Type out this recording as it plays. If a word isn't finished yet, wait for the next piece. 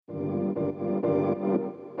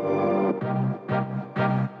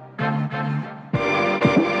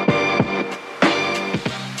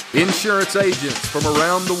Insurance agents from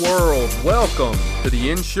around the world, welcome to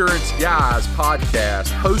the Insurance Guys podcast,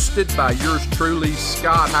 hosted by yours truly,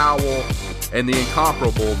 Scott Howell, and the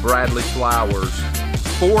incomparable Bradley Flowers.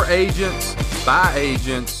 For agents, by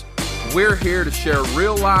agents, we're here to share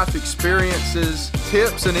real-life experiences,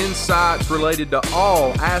 tips, and insights related to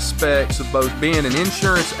all aspects of both being an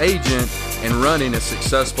insurance agent and running a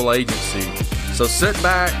successful agency. So sit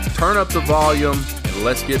back, turn up the volume, and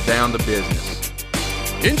let's get down to business.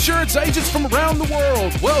 Insurance agents from around the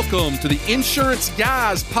world, welcome to the Insurance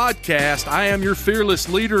Guys podcast. I am your fearless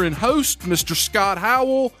leader and host, Mr. Scott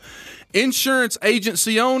Howell, insurance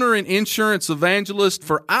agency owner and insurance evangelist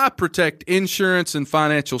for I Protect Insurance and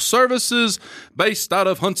Financial Services, based out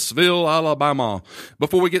of Huntsville, Alabama.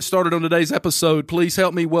 Before we get started on today's episode, please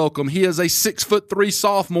help me welcome. He is a 6'3"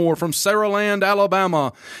 sophomore from Saraland,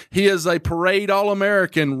 Alabama. He is a Parade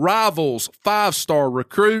All-American, Rivals 5-star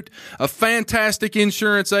recruit, a fantastic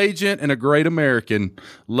insurance agent, and a great American.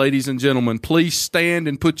 Ladies and gentlemen, please stand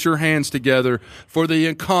and put your hands together for the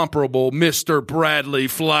incomparable Mr. Bradley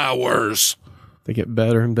Flowers. They get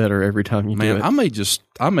better and better every time you do it. I may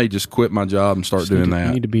just quit my job and start doing that.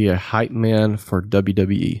 You need to be a hype man for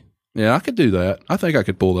WWE. Yeah, I could do that. I think I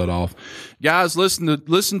could pull that off. Guys,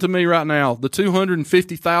 listen to me right now. The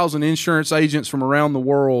 250,000 insurance agents from around the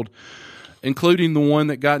world, including the one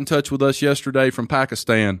that got in touch with us yesterday from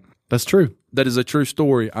Pakistan. That's true. That is a true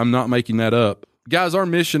story. I'm not making that up. Guys, our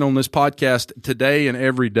mission on this podcast today and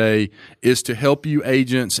every day is to help you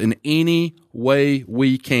agents in any way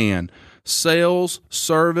we can. Sales,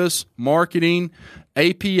 service, marketing,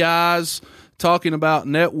 APIs, talking about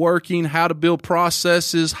networking, how to build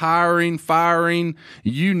processes, hiring, firing,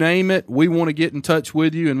 you name it. We want to get in touch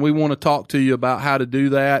with you, and we want to talk to you about how to do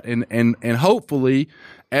that. And hopefully,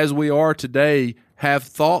 as we are today, have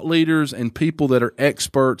thought leaders and people that are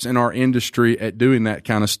experts in our industry at doing that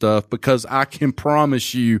kind of stuff, because I can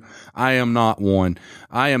promise you I am not one.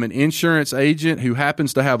 I am an insurance agent who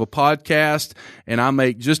happens to have a podcast, and I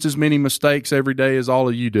make just as many mistakes every day as all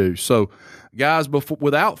of you do. So, guys,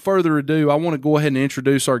 without further ado, I want to go ahead and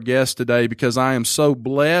introduce our guest today, because I am so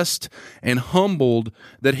blessed and humbled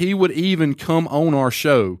that he would even come on our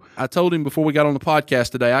show. I told him before we got on the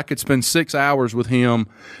podcast today I could spend 6 hours with him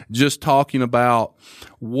just talking about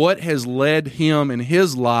what has led him in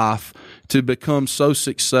his life to become so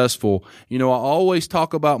successful. You know, I always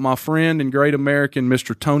talk about my friend and great American,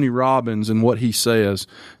 Mr. Tony Robbins, and what he says.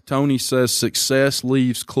 Tony says success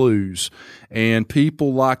leaves clues. And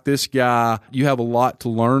people like this guy, you have a lot to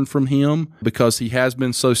learn from him because he has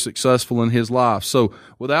been so successful in his life. So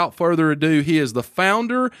without further ado, he is the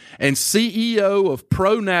founder and CEO of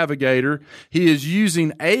Pro Navigator. He is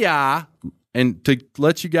using AI. And to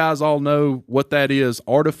let you guys all know what that is,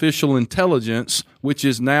 artificial intelligence, which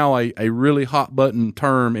is now a really hot button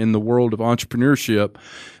term in the world of entrepreneurship.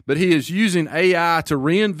 But he is using AI to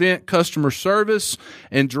reinvent customer service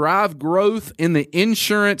and drive growth in the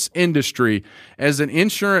insurance industry. As an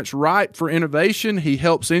insurance ripe for innovation, he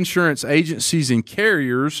helps insurance agencies and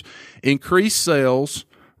carriers increase sales,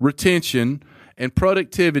 retention, and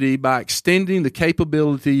productivity by extending the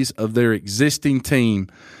capabilities of their existing team.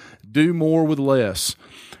 Do more with less.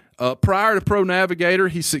 Prior to Pro Navigator,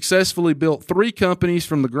 he successfully built 3 companies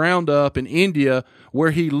from the ground up in India,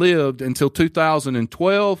 where he lived until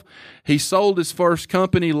 2012. He sold his first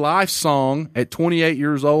company, LifeSong, at 28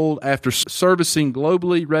 years old after servicing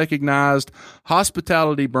globally recognized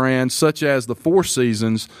hospitality brands such as the Four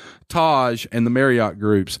Seasons, Taj, and the Marriott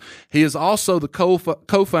groups. He is also the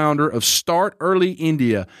co-founder of Start Early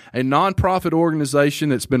India, a nonprofit organization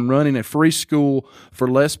that's been running a free school for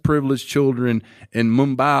less privileged children in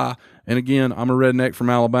Mumbai. And again, I'm a redneck from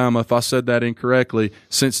Alabama if I said that incorrectly,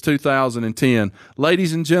 since 2010.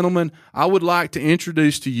 Ladies and gentlemen, I would like to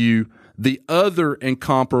introduce to you the other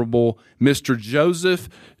incomparable Mr. Joseph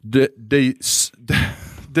De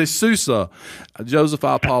Sousa. Joseph,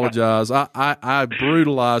 I apologize. I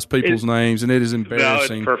brutalize people's names, and it is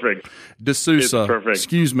embarrassing. No, it's perfect. De Sousa. It's perfect.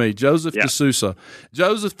 Excuse me, Joseph De Sousa.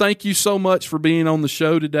 Joseph, thank you so much for being on the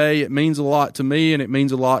show today. It means a lot to me, and it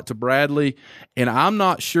means a lot to Bradley. And I'm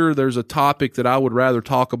not sure there's a topic that I would rather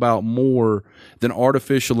talk about more than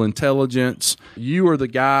artificial intelligence. You are the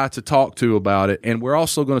guy to talk to about it. And we're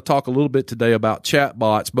also going to talk a little bit today about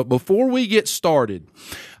chatbots. But before we get started,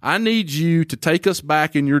 I need you to take us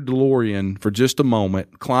back in your DeLorean for just a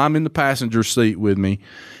moment, climb in the passenger seat with me,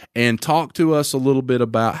 and talk to us a little bit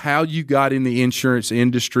about how you got in the insurance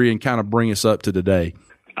industry and kind of bring us up to today.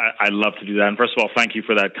 I'd love to do that. And first of all, thank you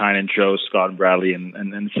for that kind intro, Scott and Bradley. And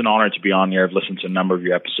it's an honor to be on here. I've listened to a number of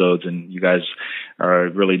your episodes, and you guys are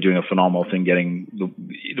really doing a phenomenal thing getting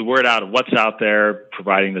the word out of what's out there,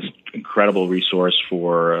 providing this incredible resource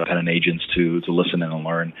for independent agents to listen and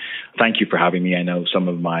learn. Thank you for having me. I know some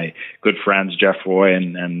of my good friends, Jeff Roy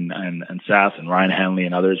and Seth and Ryan Henley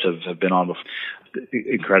and others have been on before.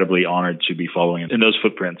 Incredibly honored to be following in those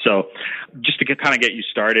footprints. So just to kind of get you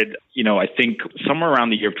started, I think somewhere around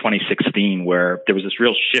the year of 2016, where there was this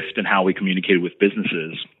real shift in how we communicated with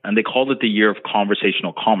businesses, and they called it the year of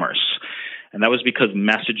conversational commerce. And that was because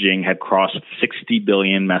messaging had crossed 60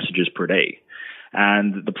 billion messages per day.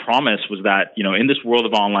 And the promise was that, in this world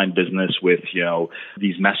of online business with,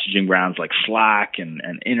 these messaging brands like Slack and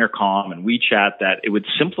Intercom and WeChat, that it would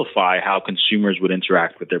simplify how consumers would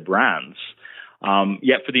interact with their brands.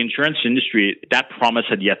 Yet for the insurance industry, that promise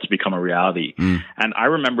had yet to become a reality. And I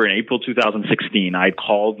remember in April 2016, I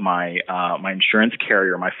called my insurance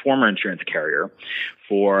carrier, my former insurance carrier,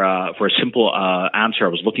 for a simple answer I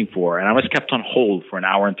was looking for, and I was kept on hold for an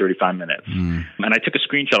hour and 35 minutes. And I took a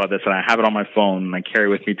screenshot of this, and I have it on my phone, and I carry it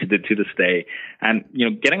with me to this day. And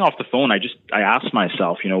getting off the phone, I asked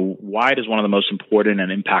myself, why does one of the most important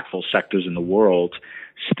and impactful sectors in the world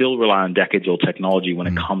still rely on decades-old technology when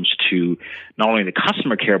it comes to not only the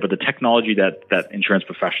customer care, but the technology that insurance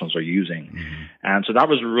professionals are using. And so that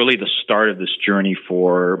was really the start of this journey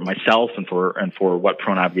for myself and for what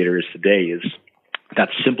ProNavigator is today, is that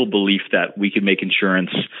simple belief that we can make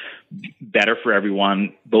insurance better for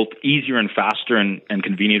everyone, both easier and faster and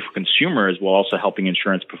convenient for consumers, while also helping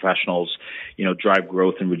insurance professionals, drive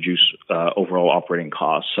growth and reduce overall operating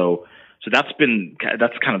costs. So that's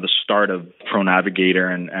kind of the start of ProNavigator,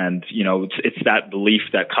 and it's that belief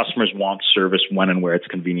that customers want service when and where it's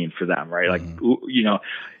convenient for them, right? Like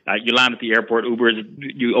you land at the airport,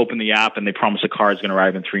 you open the app and they promise a car is going to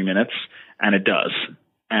arrive in 3 minutes, and it does.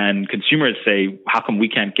 And consumers say, how come we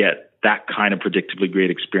can't get that kind of predictably great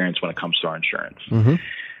experience when it comes to our insurance?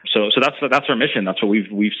 So that's our mission. That's what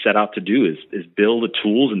we've set out to do is build the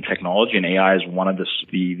tools and technology, and AI is one of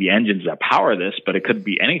the engines that power this, but it could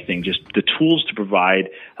be anything, just the tools to provide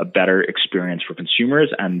a better experience for consumers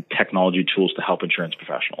and technology tools to help insurance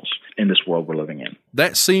professionals in this world we're living in.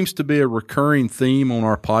 That seems to be a recurring theme on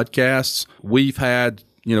our podcasts. We've had,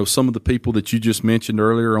 some of the people that you just mentioned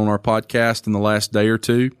earlier on our podcast in the last day or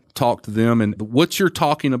two, talk to them, and what you're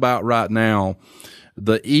talking about right now,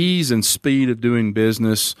 the ease and speed of doing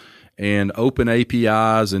business and open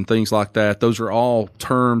APIs and things like that, those are all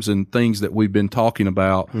terms and things that we've been talking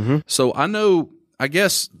about. So I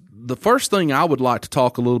guess the first thing I would like to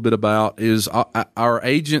talk a little bit about is our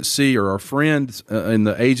agency, or our friend in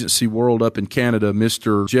the agency world up in Canada,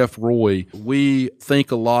 Mr. Jeff Roy. We think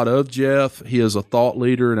a lot of Jeff. He is a thought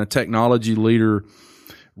leader and a technology leader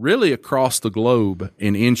really across the globe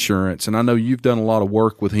in insurance, and I know you've done a lot of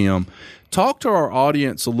work with him. Talk to our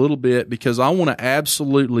audience a little bit, because I want to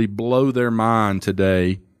absolutely blow their mind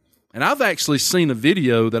today. And I've actually seen a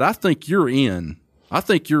video that I think you're in. I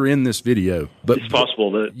think you're in this video. But it's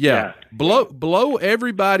possible. Blow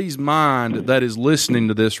everybody's mind that is listening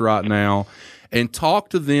to this right now, and talk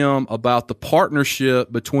to them about the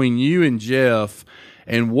partnership between you and Jeff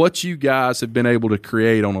and what you guys have been able to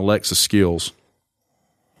create on Alexa Skills.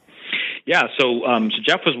 Yeah, so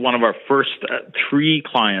Jeff was one of our first 3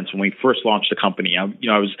 clients when we first launched the company. I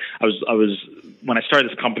was when I started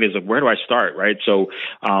this company, I was like, where do I start, right? So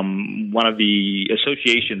one of the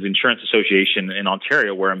associations, insurance association in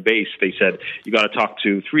Ontario, where I'm based, they said, you got to talk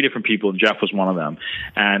to 3 different people, and Jeff was one of them.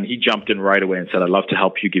 And he jumped in right away and said, I'd love to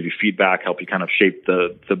help you, give you feedback, help you kind of shape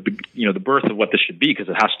the birth of what this should be, because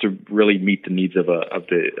it has to really meet the needs of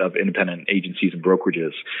independent agencies and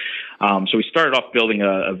brokerages. So we started off building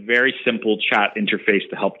a very simple chat interface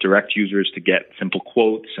to help direct users to get simple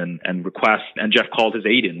quotes and requests. And Jeff called his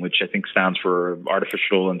AIDEN, which I think stands for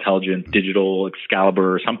Artificial Intelligent Digital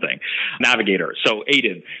Excalibur or something, Navigator. So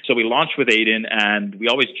AIDEN. So we launched with AIDEN, and we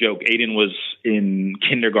always joke, AIDEN was in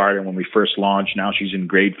kindergarten when we first launched. Now she's in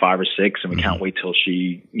grade 5 or 6, and we can't wait till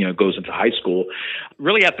she goes into high school.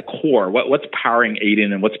 Really at the core, what's powering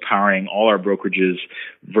AIDEN and what's powering all our brokerages,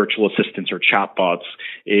 virtual assistants or chatbots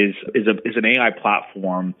is an AI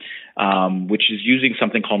platform which is using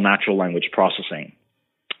something called natural language processing.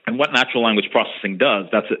 And what natural language processing does,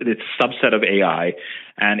 it's a subset of AI,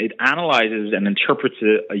 and it analyzes and interprets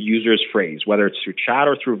a user's phrase, whether it's through chat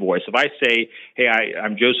or through voice. If I say, hey,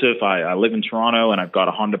 I'm Joseph, I live in Toronto, and I've got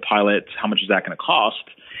a Honda Pilot, how much is that going to cost?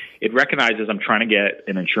 it recognizes I'm trying to get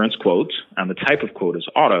an insurance quote, and the type of quote is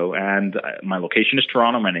auto, and my location is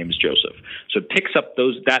Toronto, my name is Joseph. So it picks up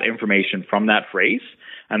that information from that phrase,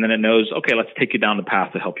 and then it knows, okay, let's take you down the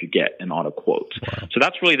path to help you get an auto quote. Wow. So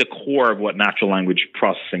that's really the core of what natural language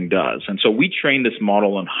processing does. And so we train this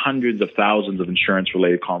model on hundreds of thousands of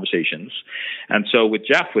insurance-related conversations. And so with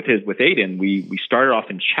Jeff, with Aiden, we started off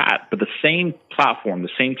in chat, but the same platform, the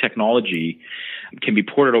same technology can be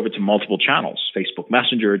ported over to multiple channels: Facebook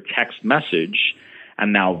Messenger, text message,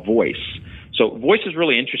 and now voice. So voice is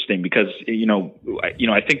really interesting because,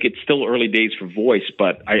 I think it's still early days for voice,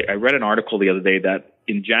 but I read an article the other day that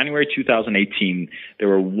in January 2018, there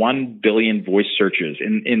were 1 billion voice searches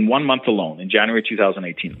in 1 month alone. In January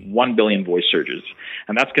 2018, 1 billion voice searches.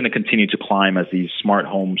 And that's going to continue to climb as these smart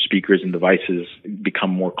home speakers and devices become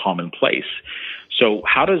more commonplace. So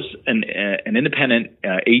how does an independent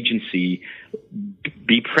agency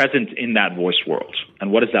be present in that voice world?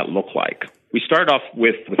 And what does that look like? We started off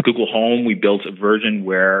with Google Home. We built a version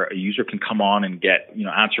where a user can come on and get,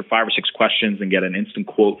 answer 5 or 6 questions and get an instant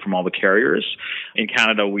quote from all the carriers. In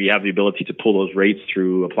Canada, we have the ability to pull those rates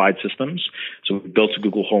through applied systems. So we built a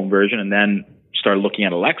Google Home version and then started looking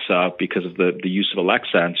at Alexa because of the use of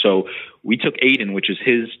Alexa. And so we took Aiden, which is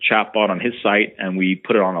his chatbot on his site, and we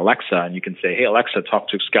put it on Alexa. And you can say, hey, Alexa, talk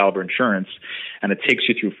to Excalibur Insurance. And it takes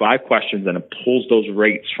you through 5 questions, and it pulls those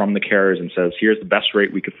rates from the carriers and says, here's the best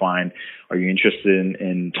rate we could find. Are you interested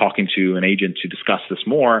in talking to an agent to discuss this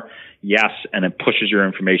more? Yes. And it pushes your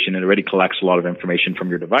information. It already collects a lot of information from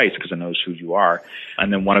your device because it knows who you are.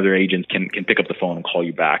 And then one of their agents can pick up the phone and call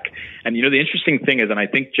you back. And, the interesting thing is, and I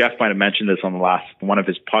think Jeff might have mentioned this on the last one of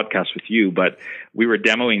his podcasts with you, but we were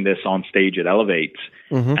demoing this on stage at Elevate.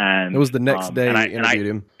 Mm-hmm. And it was the next day I interviewed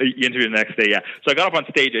him. You interviewed the next day, yeah. So I got up on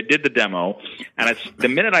stage, I did the demo, and the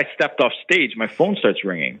minute I stepped off stage, my phone starts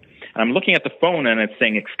ringing. And I'm looking at the phone, and it's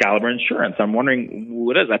saying Excalibur Insurance. I'm wondering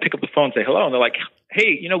what it is. I pick up the phone and say hello, and they're like,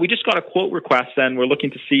 hey, we just got a quote request, and we're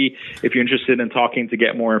looking to see if you're interested in talking to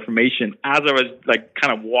get more information. As I was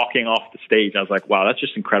kind of walking off the stage, I was like, wow, that's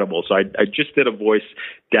just incredible. So I just did a voice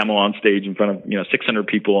demo on stage in front of 600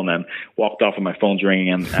 people, and then walked off, and my phone's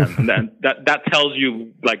ringing, and then that tells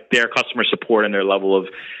you their customer support and their level of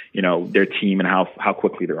their team and how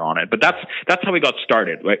quickly they're on it. But that's how we got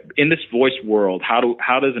started. Right? In this voice world, how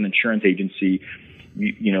does an insurance agency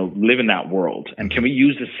live in that world? And can we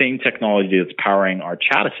use the same technology that's powering our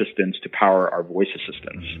chat assistants to power our voice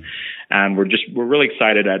assistants? And we're really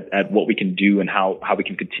excited at what we can do and how we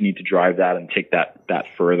can continue to drive that and take that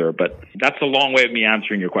further. But that's a long way of me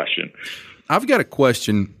answering your question. I've got a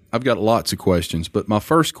question. I've got lots of questions, but my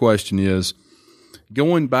first question is,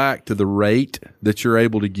 going back to the rate that you're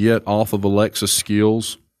able to get off of Alexa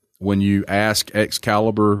skills when you ask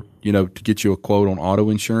Excalibur, to get you a quote on auto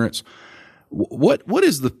insurance, what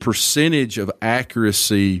is the percentage of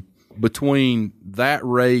accuracy between that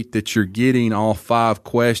rate that you're getting off 5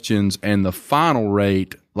 questions and the final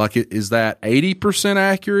rate? Is that 80%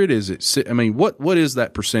 accurate? Is it? What is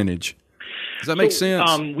that percentage? Does that make sense?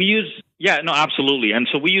 Yeah, no, absolutely. And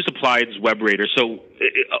so we use Applied's Web Rater. So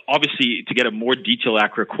obviously, to get a more detailed,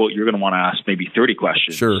 accurate quote, you're going to want to ask maybe 30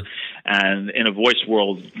 questions. Sure. And in a voice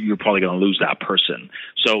world, you're probably going to lose that person.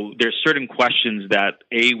 So there's certain questions that,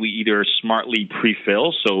 we either smartly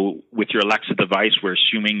pre-fill. So with your Alexa device, we're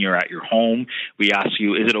assuming you're at your home. We ask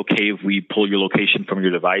you, is it okay if we pull your location from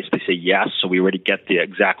your device? They say yes. So we already get the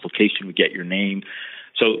exact location. We get your name.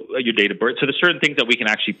 So your date of birth. So there's certain things that we can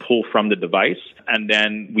actually pull from the device, and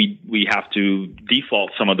then we have to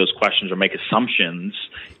default some of those questions or make assumptions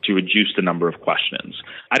to reduce the number of questions.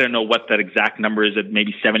 I don't know what that exact number is. At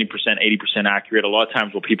maybe 70%, 80% accurate. A lot of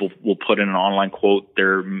times, when people will put in an online quote,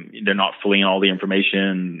 they're not filling in all the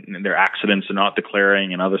information, and their accidents are not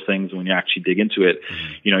declaring, and other things. When you actually dig into it,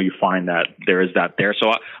 you find that there is that there.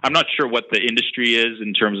 So I'm not sure what the industry is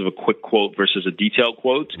in terms of a quick quote versus a detailed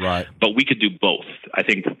quote. Right. But we could do both. I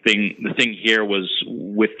think the thing here was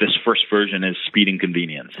with this first version is speed and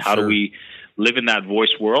convenience. How do we live in that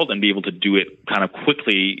voice world and be able to do it kind of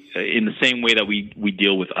quickly in the same way that we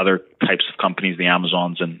deal with other types of companies, the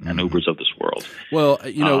Amazons and Ubers of this world? Well,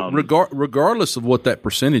 regardless of what that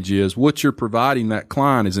percentage is, what you're providing that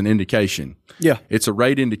client is an indication. Yeah. It's a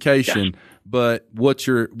rate indication, yeah. But what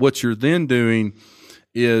you're then doing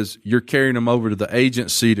is you're carrying them over to the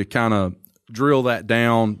agency to kind of drill that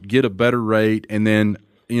down, get a better rate, and then,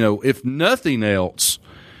 if nothing else,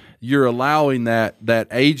 you're allowing that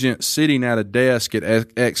agent sitting at a desk at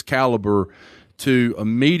Excalibur to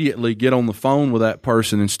immediately get on the phone with that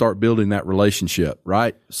person and start building that relationship,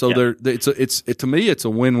 right? So to me, it's a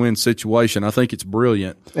win-win situation. I think it's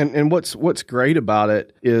brilliant. And what's great about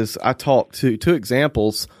it is I talked to two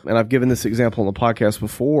examples, and I've given this example on the podcast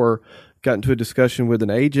before. Got into a discussion with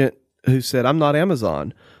an agent who said, "I'm not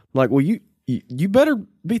Amazon." I'm like, well, you better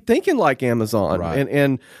be thinking like Amazon, right.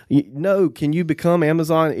 and no, can you become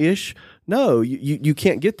Amazon-ish? No, you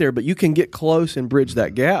can't get there, but you can get close and bridge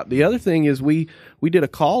that gap. The other thing is we did a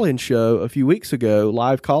call-in show a few weeks ago,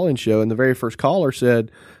 live call-in show, and the very first caller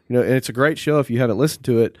said, and it's a great show if you haven't listened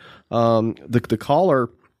to it.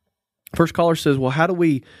 First caller says, well, how do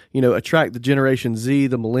we, attract the Generation Z,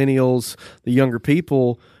 the millennials, the younger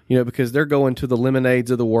people, because they're going to the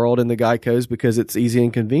Lemonades of the world and the Geicos because it's easy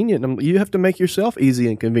and convenient. And you have to make yourself easy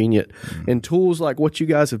and convenient. Mm-hmm. And tools like what you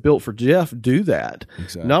guys have built for Jeff do that.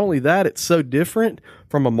 Exactly. Not only that, it's so different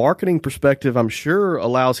from a marketing perspective, I'm sure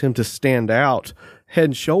allows him to stand out head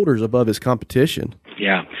and shoulders above his competition.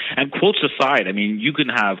 Yeah. And quotes aside, I mean, you can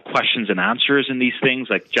have questions and answers in these things.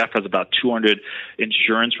 Like Jeff has about 200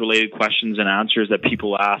 insurance-related questions and answers that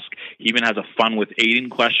people ask. He even has a fun with Aiden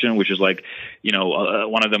question, which is like,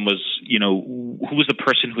 one of them was, who was the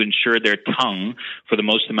person who insured their tongue for the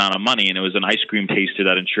most amount of money? And it was an ice cream taster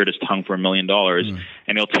that insured his tongue for $1 million.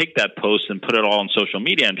 And he'll take that post and put it all on social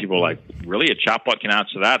media. And people are like, really? A chatbot can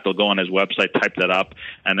answer that? They'll go on his website, type that up,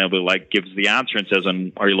 and they'll be like, gives the answer and says,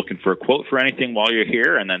 are you looking for a quote for anything while you're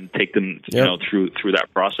here? And then take them, through that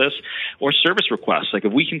process. Or service requests. Like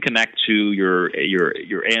if we can connect to your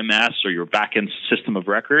AMS or your back-end system of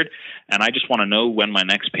record, and I just want to know when my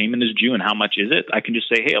next payment is due and how much is it, I can just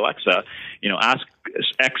say, hey, Alexa, ask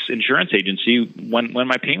X insurance agency when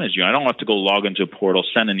my payment is due. I don't have to go log into a portal,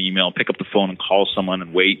 send an email, pick up the phone and call someone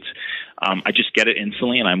and wait. I just get it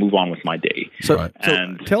instantly and I move on with my day. So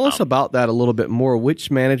tell us about that a little bit more.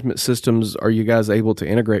 Which management systems are you guys able to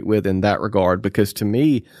integrate with in that regard? Because to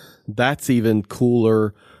me, that's even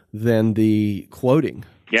cooler than the quoting.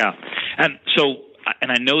 Yeah.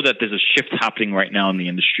 And I know that there's a shift happening right now in the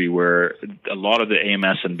industry where a lot of the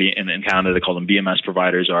AMS and in Canada they call them BMS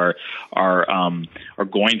providers are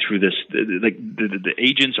going through this. The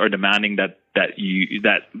agents are demanding that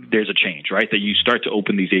there's a change, right? That you start to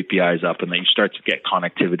open these APIs up and that you start to get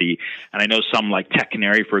connectivity. And I know some like Tech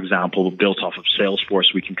Canary, for example, built off of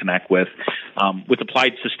Salesforce, we can connect with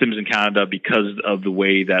Applied Systems in Canada because of the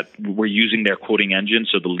way that we're using their quoting engine,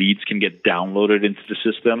 so the leads can get downloaded into the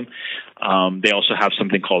system. They also have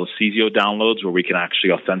something called CZO downloads where we can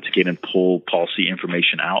actually authenticate and pull policy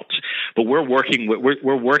information out. But we're working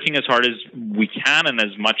as hard as we can and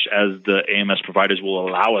as much as the AMS providers will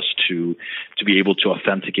allow us to be able to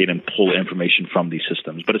authenticate and pull information from these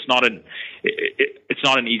systems. But it's not an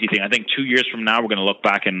easy thing. I think 2 years from now we're going to look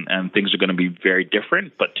back and things are going to be very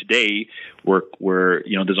different. But today we're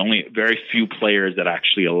there's only very few players that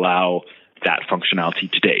actually allow that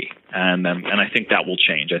functionality today, and I think that will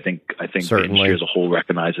change. I think the industry as a whole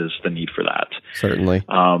recognizes the need for that. Certainly.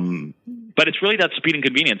 But it's really that speed and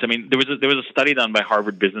convenience. I mean, there was a study done by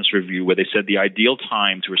Harvard Business Review where they said the ideal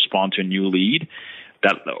time to respond to a new lead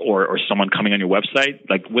or someone coming on your website,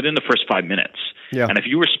 like within the first 5 minutes. Yeah. And if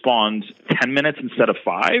you respond 10 minutes instead of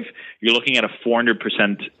 5, you're looking at a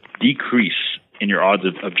 400% decrease in your odds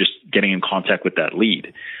of just getting in contact with that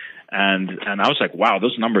lead. And I was like, wow,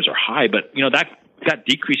 those numbers are high. But, that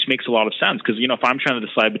decrease makes a lot of sense because, if I'm trying to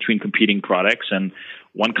decide between competing products and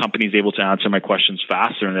one company is able to answer my questions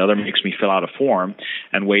faster and the other makes me fill out a form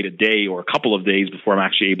and wait a day or a couple of days before I'm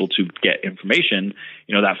actually able to get information,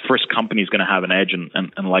 that first company is going to have an edge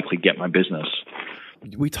and likely get my business.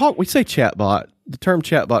 We say chatbot. The term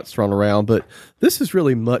chatbot's thrown around, but this is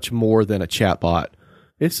really much more than a chatbot.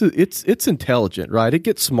 It's intelligent, right? It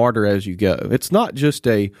gets smarter as you go. It's not just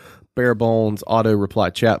a bare bones auto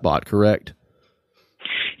reply chatbot, correct?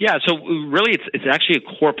 Yeah, so really it's actually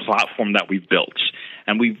a core platform that we've built.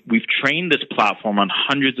 And we've trained this platform on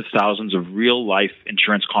hundreds of thousands of real life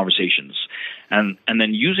insurance conversations. And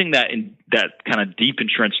then using that kind of deep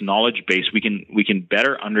insurance knowledge base, we can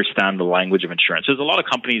better understand the language of insurance. There's a lot of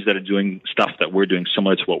companies that are doing stuff that we're doing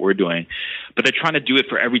similar to what we're doing, but they're trying to do it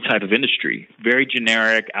for every type of industry. Very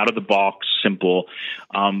generic, out of the box, simple.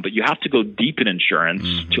 But you have to go deep in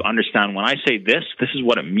insurance to understand when I say this is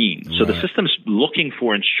what it means. Right. So the system's looking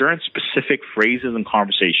for insurance specific phrases and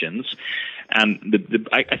conversations. And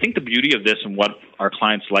I think the beauty of this and what our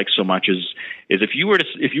clients like so much is if you were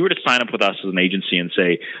to sign up with us as an agency and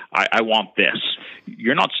say, I want this,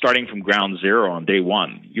 you're not starting from ground zero on day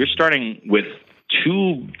one. You're starting with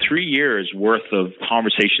 2-3 years worth of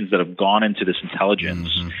conversations that have gone into this intelligence.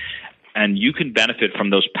 And you can benefit from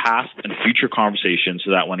those past and future conversations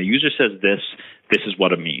so that when a user says this is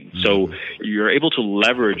what it means. So you're able to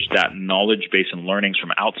leverage that knowledge base and learnings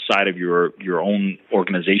from outside of your own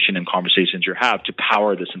organization and conversations you have to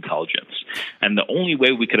power this intelligence. And the only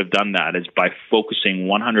way we could have done that is by focusing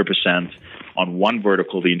 100% on one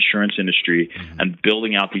vertical, the insurance industry, and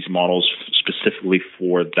building out these models specifically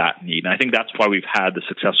for that need. And I think that's why we've had the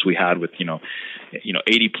success we had with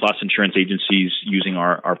 80 plus insurance agencies using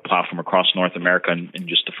our platform across North America in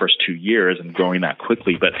just the first 2 years and growing that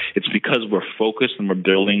quickly. But it's because we're focused and we're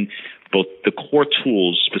building both the core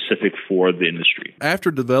tools specific for the industry. After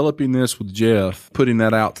developing this with Jeff, putting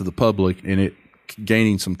that out to the public and it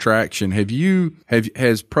gaining some traction, has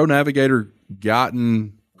ProNavigator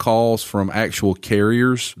gotten calls from actual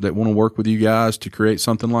carriers that want to work with you guys to create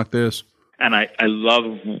something like this? And I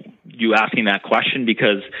love you asking that question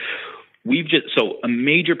because so a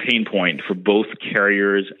major pain point for both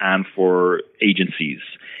carriers and for agencies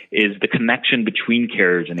is the connection between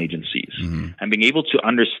carriers and agencies, and being able to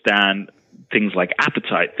understand things like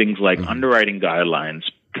appetite, things like underwriting guidelines,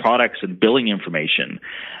 products and billing information.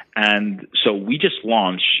 And so we just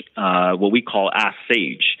launched what we call Ask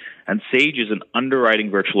Sage. And Sage is an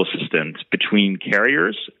underwriting virtual assistant between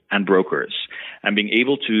carriers and brokers, and being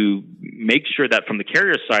able to make sure that from the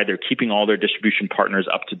carrier side, they're keeping all their distribution partners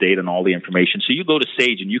up to date on all the information. So you go to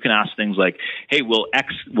Sage and you can ask things like, hey,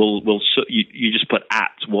 you just put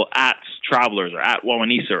at Travelers or at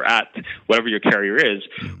Wawanesa or at whatever your carrier is,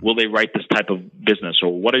 will they write this type of business?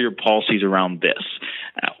 Or what are your policies around this?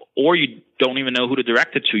 Or you don't even know who to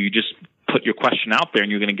direct it to. You just put your question out there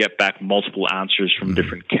and you're going to get back multiple answers from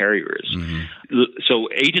different carriers. So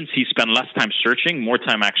agencies spend less time searching, more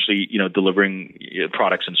time actually, delivering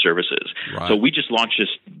products and services. Right. So we just launched this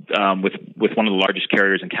with one of the largest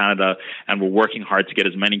carriers in Canada, and we're working hard to get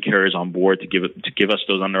as many carriers on board to give us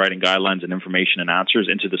those underwriting guidelines and information and answers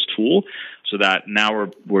into this tool, so that now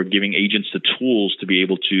we're giving agents the tools to be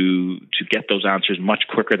able to get those answers much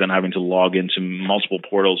quicker than having to log into multiple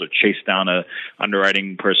portals or chase down a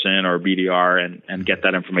underwriting person or BDR and get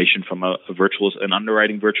that information from an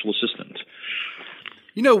underwriting virtual assistant.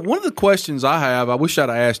 One of the questions I have, I wish I'd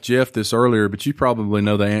asked Jeff this earlier, but you probably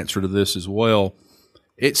know the answer to this as well.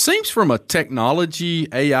 It seems from a technology,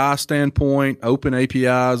 AI standpoint, open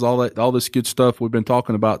APIs, all this good stuff we've been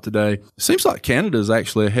talking about today, it seems like Canada is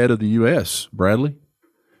actually ahead of the U.S., Bradley.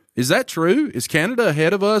 Is that true? Is Canada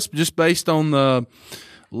ahead of us just based on the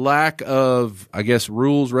lack of, I guess,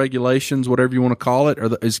 rules, regulations, whatever you want to call it?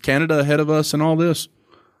 Is Canada ahead of us in all this?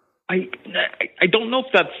 I don't know if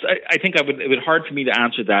that's. I think it would be hard for me to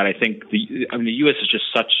answer that. I think the U.S. is just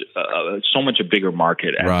so much a bigger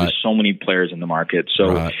market, and there's so many players in the market.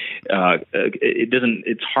 So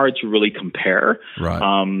it's hard to really compare.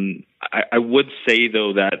 Right. I would say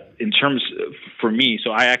though that in terms for me,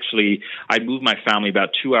 so I moved my family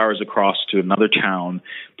about 2 hours across to another town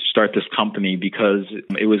to start this company because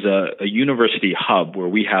it was a university hub where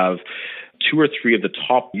we have 2 or 3 of the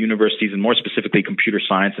top universities, and more specifically computer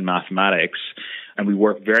science and mathematics. And we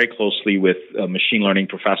work very closely with a machine learning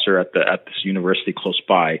professor at this university close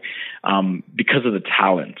by because of the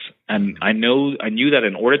talent. And I knew that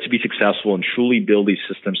in order to be successful and truly build these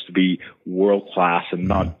systems to be world class and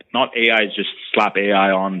not AI is just slap AI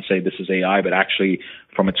on and say this is AI, but actually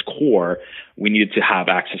from its core, we needed to have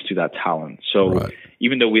access to that talent. So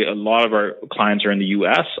even though a lot of our clients are in the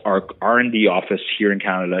U.S., our R&D office here in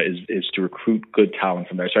Canada is to recruit good talent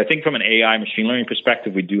from there. So I think from an AI machine learning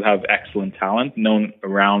perspective, we do have excellent talent known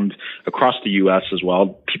across the U.S. as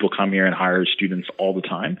well. People come here and hire students all the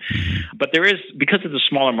time. But because it's a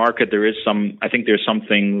smaller market, there's some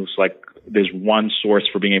things like there's one source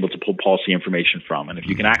for being able to pull policy information from. And if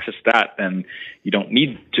you can access that, then you don't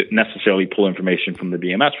need to necessarily pull information from the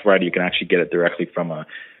BMS provider. You can actually get it directly from a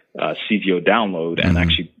CZO download and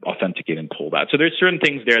actually authenticate and pull that. So there's certain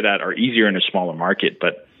things there that are easier in a smaller market,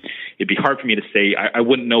 but it'd be hard for me to say. I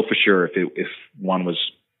wouldn't know for sure if one was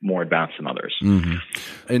more advanced than others.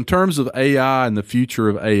 In terms of AI and the future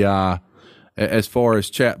of AI, as far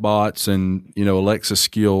as chatbots and, Alexa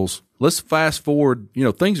skills, let's fast forward.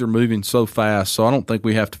 Things are moving so fast, so I don't think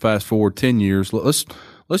we have to fast forward 10 years. Let's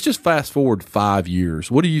just fast forward 5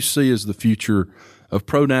 years. What do you see as the future of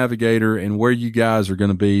ProNavigator and where you guys are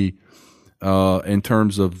going to be in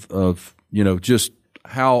terms of just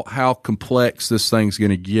how complex this thing's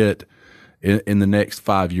going to get in the next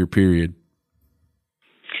 5-year period?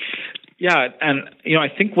 Yeah, and I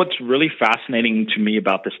think what's really fascinating to me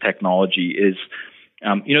about this technology is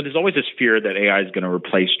there's always this fear that AI is going to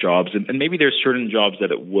replace jobs, and maybe there's certain jobs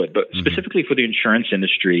that it would, but specifically for the insurance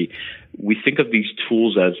industry, we think of these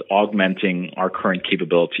tools as augmenting our current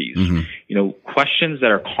capabilities. Questions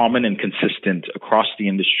that are common and consistent across the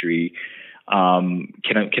industry. Can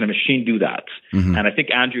a machine do that? And I think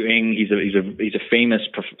Andrew Ng, he's a famous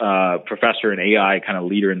professor and AI kind of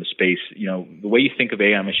leader in the space. The way you think of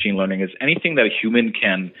AI and machine learning is anything that a human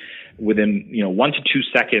can, within 1 to 2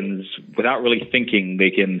 seconds, without really thinking, they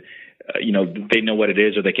can. They know what it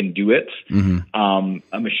is, or they can do it.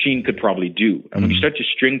 A machine could probably do. And when you start to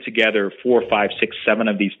string together 4, 5, 6, 7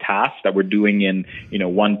 of these tasks that we're doing in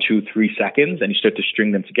 1, 2, 3 seconds, and you start to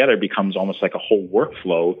string them together, it becomes almost like a whole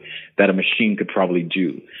workflow that a machine could probably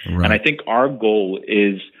do. Right. And I think our goal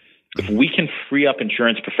is, if we can free up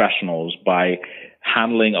insurance professionals by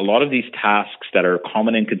handling a lot of these tasks that are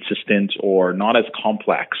common and consistent, or not as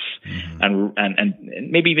complex, and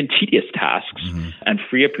maybe even tedious tasks, and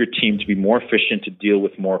free up your team to be more efficient, to deal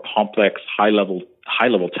with more complex, high level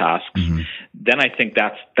tasks, then I think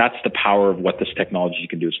that's the power of what this technology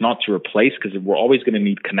can do. It's not to replace, because we're always going to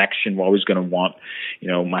need connection. We're always going to want,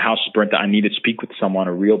 my house is burnt down, I need to speak with someone,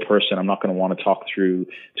 a real person. I'm not going to want to talk through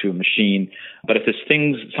to a machine. But if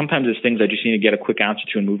sometimes there's things I just need to get a quick answer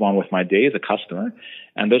to and move on with my day as a customer.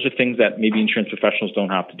 And those are things that maybe insurance professionals don't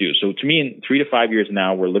have to do. So to me, in 3 to 5 years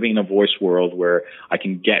now, we're living in a voice world where I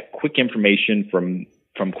can get quick information from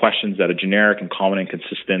questions that are generic and common and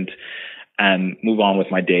consistent, and move on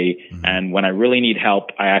with my day. And when I really need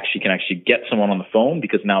help, I can get someone on the phone,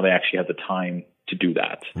 because now they actually have the time to do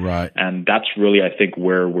that. Right. And that's really, I think,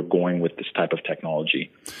 where we're going with this type of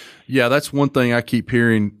technology. Yeah, that's one thing I keep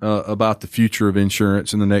hearing about the future of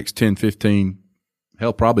insurance in the next 10, 15,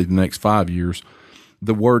 hell, probably the next 5 years.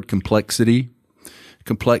 The word complexity.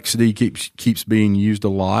 Complexity keeps being used a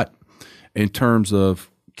lot in terms of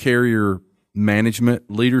carrier management,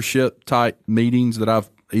 leadership type meetings that I've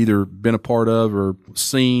either been a part of or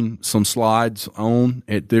seen some slides on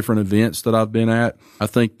at different events that I've been at. I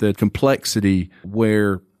think that complexity,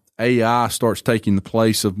 where AI starts taking the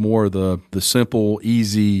place of more of the simple,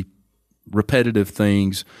 easy, repetitive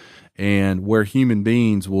things, and where human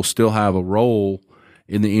beings will still have a role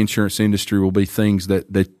in the insurance industry, will be things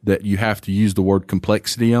that you have to use the word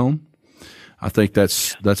complexity on. I think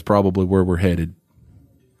that's probably where we're headed.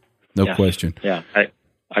 No question. Yeah,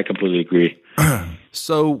 I completely agree.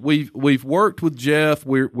 So we've worked with Jeff.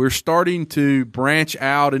 We're starting to branch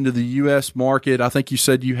out into the U.S. market. I think you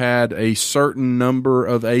said you had a certain number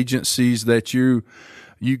of agencies that you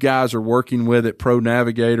guys are working with at Pro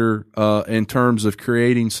Navigator in terms of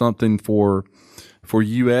creating something for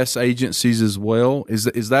U.S. agencies as well.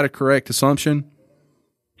 Is that a correct assumption?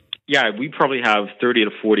 Yeah, we probably have 30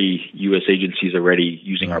 to 40 U.S. agencies already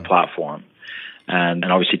using our platform. And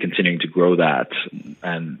obviously continuing to grow that,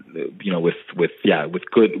 and with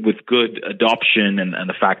good adoption, and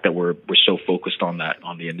the fact that we're so focused on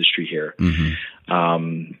the industry here.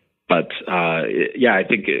 I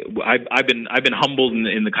think I've been humbled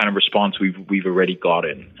in the kind of response we've already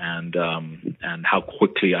gotten, and how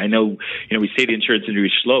quickly. I know, we say the insurance industry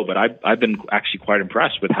is slow, but I've been actually quite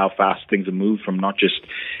impressed with how fast things have moved from not just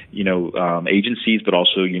agencies, but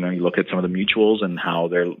also you look at some of the mutuals and how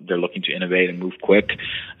they're looking to innovate and move quick,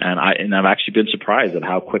 and I've actually been surprised at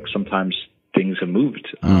how quick sometimes things have moved.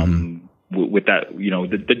 With that,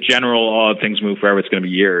 the general, things move forever, it's going to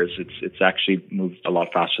be years. It's actually moved a lot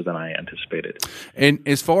faster than I anticipated. And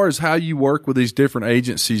as far as how you work with these different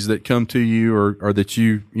agencies that come to you, or that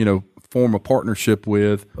you form a partnership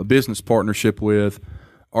with, a business partnership with,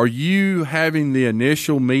 are you having the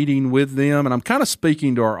initial meeting with them? And I'm kind of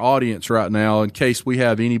speaking to our audience right now in case we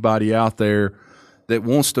have anybody out there that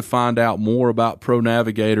wants to find out more about Pro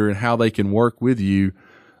Navigator and how they can work with you.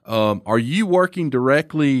 Are you working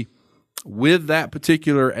directly with that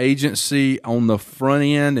particular agency on the front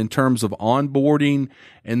end in terms of onboarding,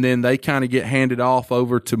 and then they kind of get handed off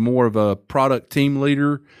over to more of a product team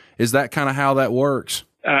leader? Is that kind of how that works?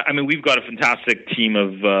 We've got a fantastic team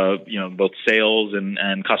of, both sales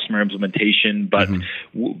and customer implementation, but,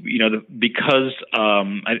 because, a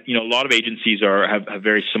lot of agencies have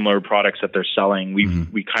very similar products that they're selling.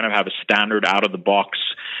 We kind of have a standard out of the box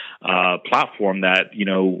platform that,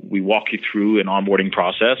 we walk you through an onboarding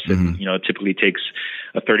process, and, it typically takes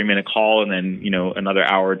a 30-minute call and then, another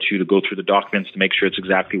hour or two to go through the documents to make sure it's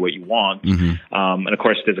exactly what you want. And of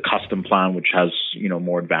course there's a custom plan, which has,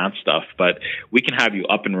 more advanced stuff, but we can have you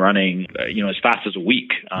up and running, as fast as a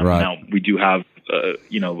week. Right. Now we do have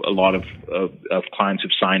a lot of clients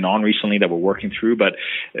who've signed on recently that we're working through. But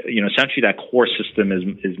essentially that core system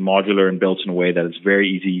is modular and built in a way that it's very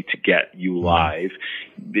easy to get you live.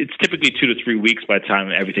 It's typically 2 to 3 weeks by the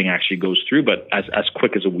time everything actually goes through, but as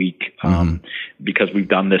quick as a week, because we've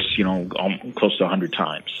done this, close to 100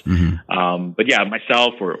 times. But yeah,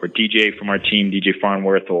 myself or DJ from our team, DJ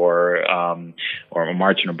Farnworth or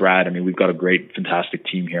Martin or Brad. I mean, we've got a great, fantastic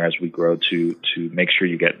team here as we grow to make sure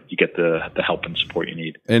you get the help and support you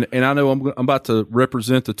need. And I know I'm about to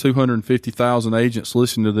represent the 250,000 agents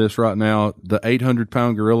listening to this right now, the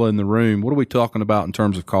 800-pound gorilla in the room. What are we talking about in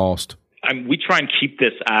terms of cost? We try and keep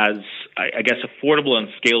this as, I guess, affordable and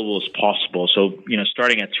scalable as possible. So,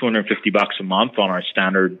 starting at $250 a month on our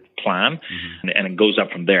standard plan, and it goes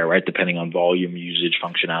up from there, right? Depending on volume, usage,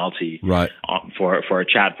 functionality, right? For our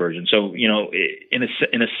chat version. So, in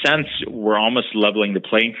a sense, we're almost leveling the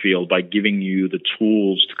playing field by giving you the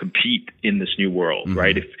tools to compete in this new world,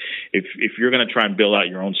 right? If you're going to try and build out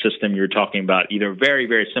your own system, you're talking about either a very,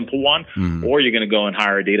 very simple one, or you're going to go and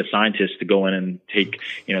hire a data scientist to go in and take,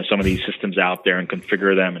 some of these systems out there and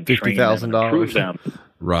configure them and train them and improve them.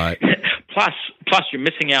 Right. Plus, you're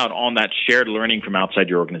missing out on that shared learning from outside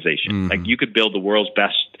your organization. Like you could build the world's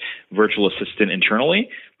best virtual assistant internally,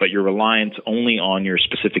 but you're reliant only on your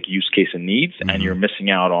specific use case and needs, and you're missing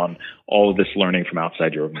out on all of this learning from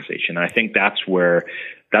outside your organization. And I think that's what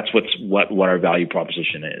our value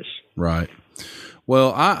proposition is. Right.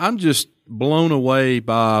 Well, I'm just blown away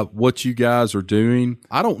by what you guys are doing.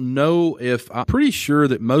 I'm pretty sure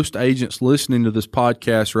that most agents listening to this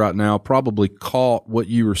podcast right now probably caught what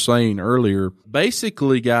you were saying earlier.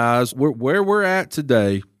 Basically, guys, where we're at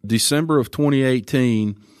today, December of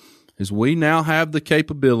 2018, is we now have the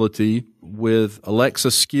capability with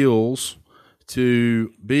Alexa skills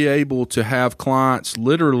to be able to have clients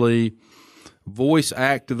literally voice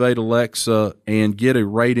activate Alexa and get a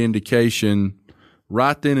rate indication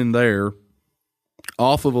right then and there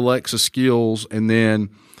off of Alexa skills, and then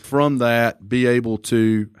from that be able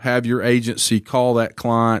to have your agency call that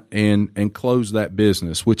client and close that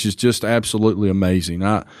business, which is just absolutely amazing.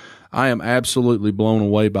 I am absolutely blown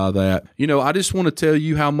away by that. I just want to tell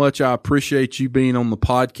you how much I appreciate you being on the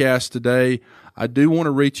podcast today. I do want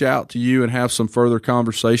to reach out to you and have some further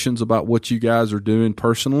conversations about what you guys are doing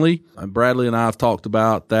personally. Bradley and I have talked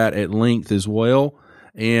about that at length as well.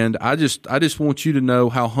 And I just want you to know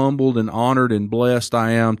how humbled and honored and blessed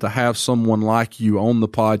I am to have someone like you on the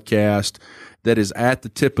podcast that is at the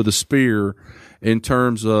tip of the spear in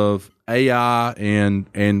terms of AI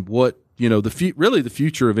and what really the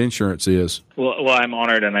future of insurance is. Well, I'm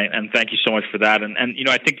honored, and thank you so much for that. And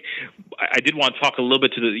I think I did want to talk a little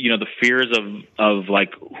bit to the fears of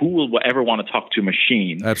like who will ever want to talk to a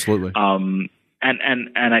machine. Absolutely.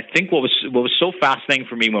 And I think what was so fascinating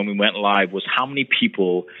for me when we went live was how many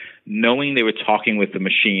people, knowing they were talking with a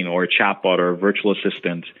machine or a chatbot or a virtual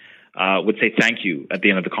assistant, would say thank you at the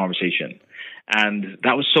end of the conversation. And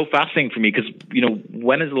that was so fascinating for me because,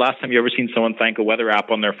 when is the last time you ever seen someone thank a weather app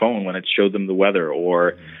on their phone when it showed them the weather,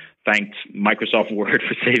 or thanked Microsoft Word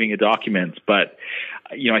for saving a document? But,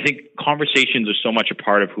 I think conversations are so much a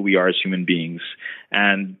part of who we are as human beings.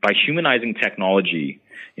 And by humanizing technology,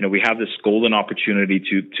 we have this golden opportunity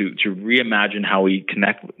to reimagine how we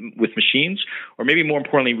connect with machines, or maybe more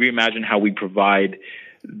importantly, reimagine how we provide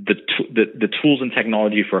the tools and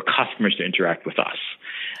technology for our customers to interact with us.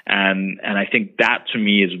 And I think that to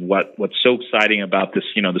me is what's so exciting about this,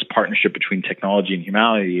 this partnership between technology and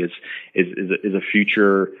humanity is a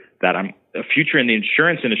future in the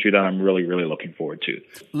insurance industry that I'm really, really looking forward to.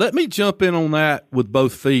 Let me jump in on that with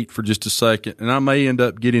both feet for just a second, and I may end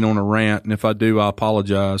up getting on a rant, and if I do, I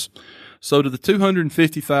apologize. So to the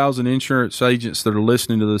 250,000 insurance agents that are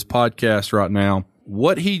listening to this podcast right now,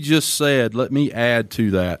 what he just said, let me add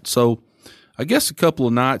to that. So I guess a couple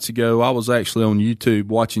of nights ago, I was actually on YouTube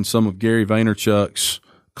watching some of Gary Vaynerchuk's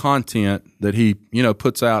content that he,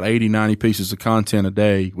 puts out 80, 90 pieces of content a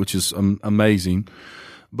day, which is amazing.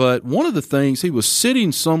 But one of the things, he was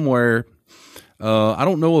sitting somewhere, I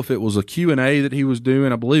don't know if it was a Q&A that he was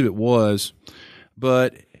doing, I believe it was,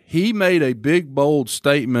 but he made a big, bold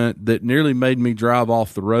statement that nearly made me drive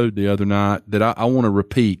off the road the other night that I want to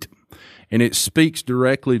repeat. And it speaks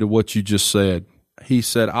directly to what you just said. He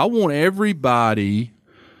said, I want everybody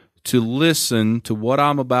to listen to what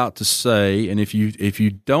I'm about to say, and if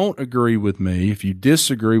you don't agree with me, if you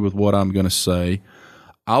disagree with what I'm going to say,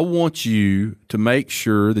 I want you to make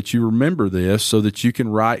sure that you remember this so that you can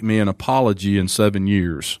write me an apology in 7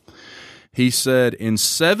 years. He said, in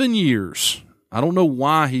 7 years, I don't know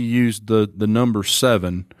why he used the number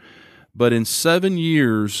 7, But in 7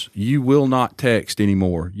 years, you will not text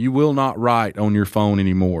anymore. You will not write on your phone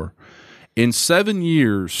anymore. In 7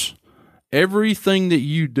 years, everything that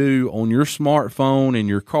you do on your smartphone, in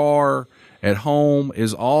your car, at home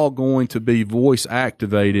is all going to be voice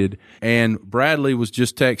activated. And Bradley was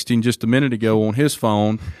just texting just a minute ago on his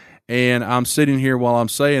phone, and I'm sitting here while I'm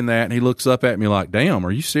saying that, and he looks up at me like, damn,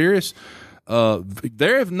 are you serious?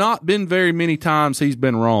 There have not been very many times he's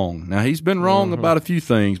been wrong. Now, he's been wrong about a few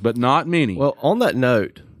things, but not many. Well, on that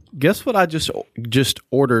note, guess what I just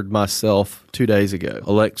ordered myself 2 days ago?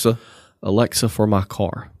 Alexa for my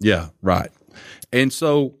car. Yeah, right. And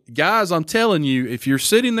so, guys, I'm telling you, if you're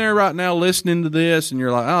sitting there right now listening to this and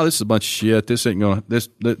you're like, oh, this is a bunch of shit, this ain't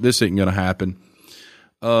gonna happen,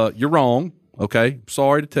 you're wrong. Okay,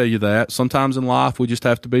 sorry to tell you that. Sometimes in life we just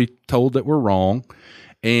have to be told that we're wrong.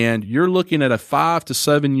 And you're looking at a 5 to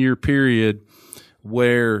 7 year period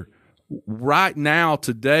where right now,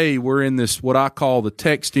 today, we're in this, what I call the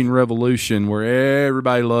texting revolution, where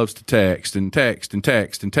everybody loves to text and text and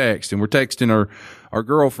text and text. And we're texting our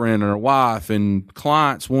girlfriend and our wife, and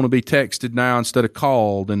clients want to be texted now instead of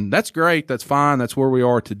called. And that's great. That's fine. That's where we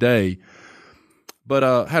are today. But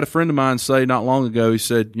I had a friend of mine say not long ago, he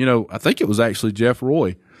said, I think it was actually Jeff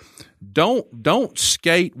Roy, Don't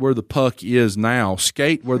skate where the puck is now.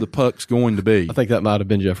 Skate where the puck's going to be. I think that might have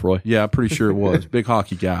been Jeff Roy. Yeah, I'm pretty sure it was. Big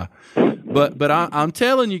hockey guy. But I'm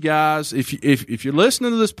telling you guys, if you're listening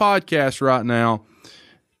to this podcast right now,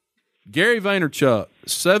 Gary Vaynerchuk,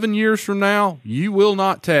 7 years from now, you will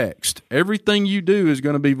not text. Everything you do is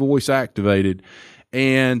going to be voice activated.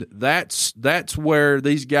 And that's where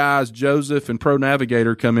these guys, Joseph and Pro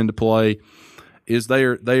Navigator, come into play. Is they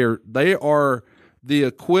are the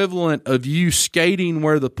equivalent of you skating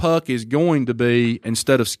where the puck is going to be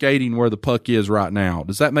instead of skating where the puck is right now.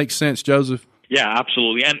 Does that make sense, Joseph? Yeah,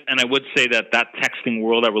 absolutely. And I would say that texting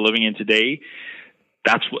world that we're living in today,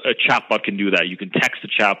 that's what a chatbot can do. That you can text a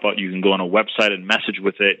chatbot, you can go on a website and message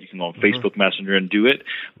with it, you can go on Facebook Messenger and do it,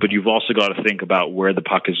 but you've also got to think about where the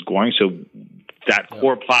puck is going. So that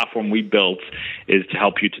core platform we built is to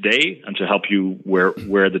help you today and to help you where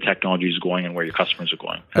the technology is going and where your customers are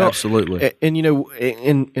going. Absolutely. And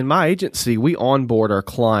in my agency, we onboard our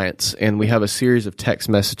clients, and we have a series of text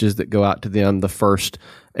messages that go out to them the first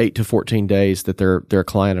 8 to 14 days that they're a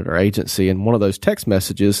client at our agency. And one of those text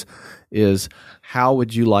messages is, how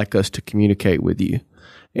would you like us to communicate with you?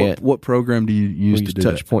 What program do you use to do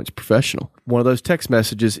that? Touchpoints Professional. One of those text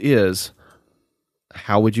messages is,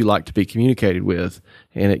 how would you like to be communicated with?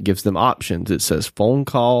 And it gives them options. It says phone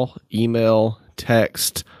call, email,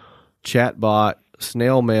 text, chatbot,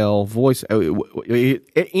 snail mail, voice,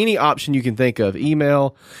 any option you can think of,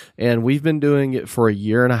 email. And we've been doing it for a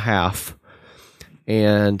year and a half.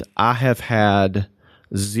 And I have had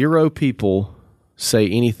 0 people say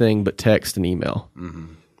anything but text and email.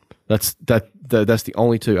 Mm-hmm. That's the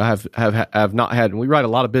only 2 I have not had. And we write a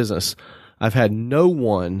lot of business. I've had no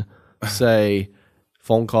one say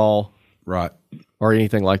phone call, right, or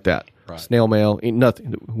anything like that. Right. Snail mail,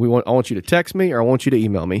 nothing. I want you to text me, or I want you to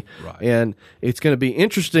email me. Right. And it's going to be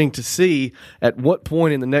interesting to see at what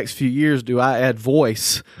point in the next few years do I add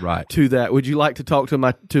voice to that. Would you like to talk to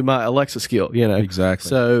my Alexa skill? Exactly.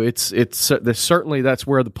 So it's certainly that's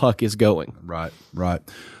where the puck is going. Right.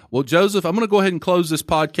 Well, Joseph, I'm going to go ahead and close this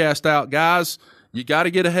podcast out, guys. You got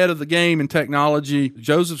to get ahead of the game in technology.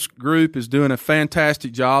 Joseph's group is doing a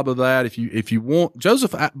fantastic job of that. If you want,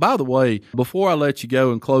 Joseph, by the way, before I let you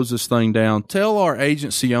go and close this thing down, tell our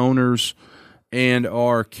agency owners and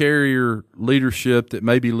our carrier leadership that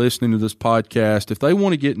may be listening to this podcast, if they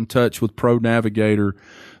want to get in touch with Pro Navigator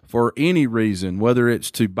for any reason, whether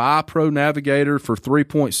it's to buy Pro Navigator for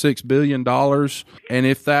 $3.6 billion, and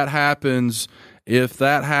if that happens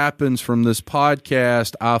from this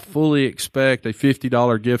podcast, I fully expect a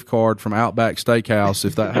 $50 gift card from Outback Steakhouse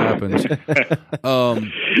if that happens.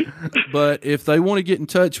 But if they want to get in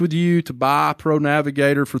touch with you to buy Pro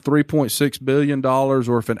Navigator for $3.6 billion,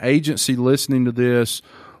 or if an agency listening to this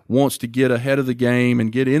wants to get ahead of the game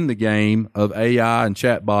and get in the game of AI and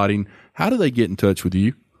chatbotting, how do they get in touch with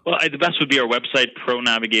you? Well, the best would be our website, Pro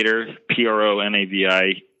Navigator,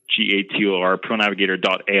 ProNavigator,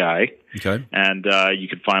 pronavigator.ai. Okay. And you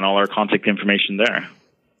can find all our contact information there.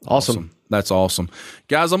 Awesome. That's awesome.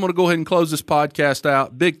 Guys, I'm going to go ahead and close this podcast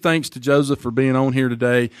out. Big thanks to Joseph for being on here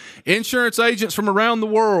today. Insurance agents from around the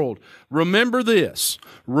world, remember this.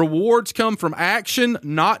 Rewards come from action,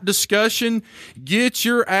 not discussion. Get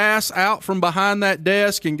your ass out from behind that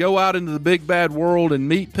desk and go out into the big bad world and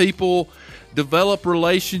meet people, develop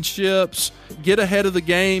relationships, get ahead of the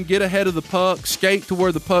game, get ahead of the puck, skate to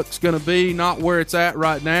where the puck's going to be, not where it's at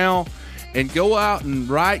right now. and go out and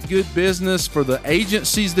write good business for the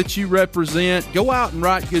agencies that you represent. Go out and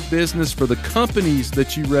write good business for the companies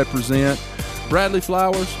that you represent. Bradley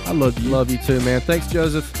Flowers, I love you. Love you too, man. Thanks,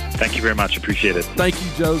 Joseph. Thank you very much. Appreciate it. Thank you,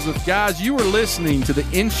 Joseph. Guys, you are listening to the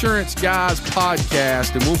Insurance Guys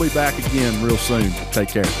podcast, and we'll be back again real soon. Take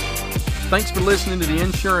care. Thanks for listening to the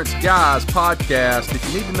Insurance Guys podcast. If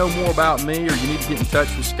you need to know more about me or you need to get in touch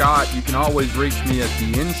with Scott, you can always reach me at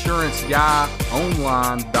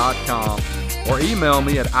theinsuranceguyonline.com or email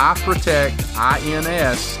me at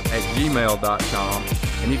iprotectins@gmail.com.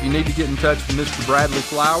 And if you need to get in touch with Mr. Bradley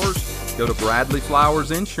Flowers, go to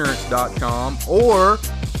bradleyflowersinsurance.com or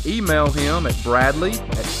email him at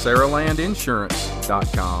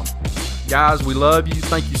bradley@saralandinsurance.com. Guys, we love you.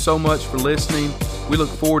 Thank you so much for listening. We look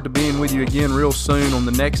forward to being with you again real soon on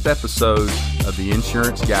the next episode of The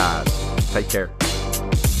Insurance Guys. Take care.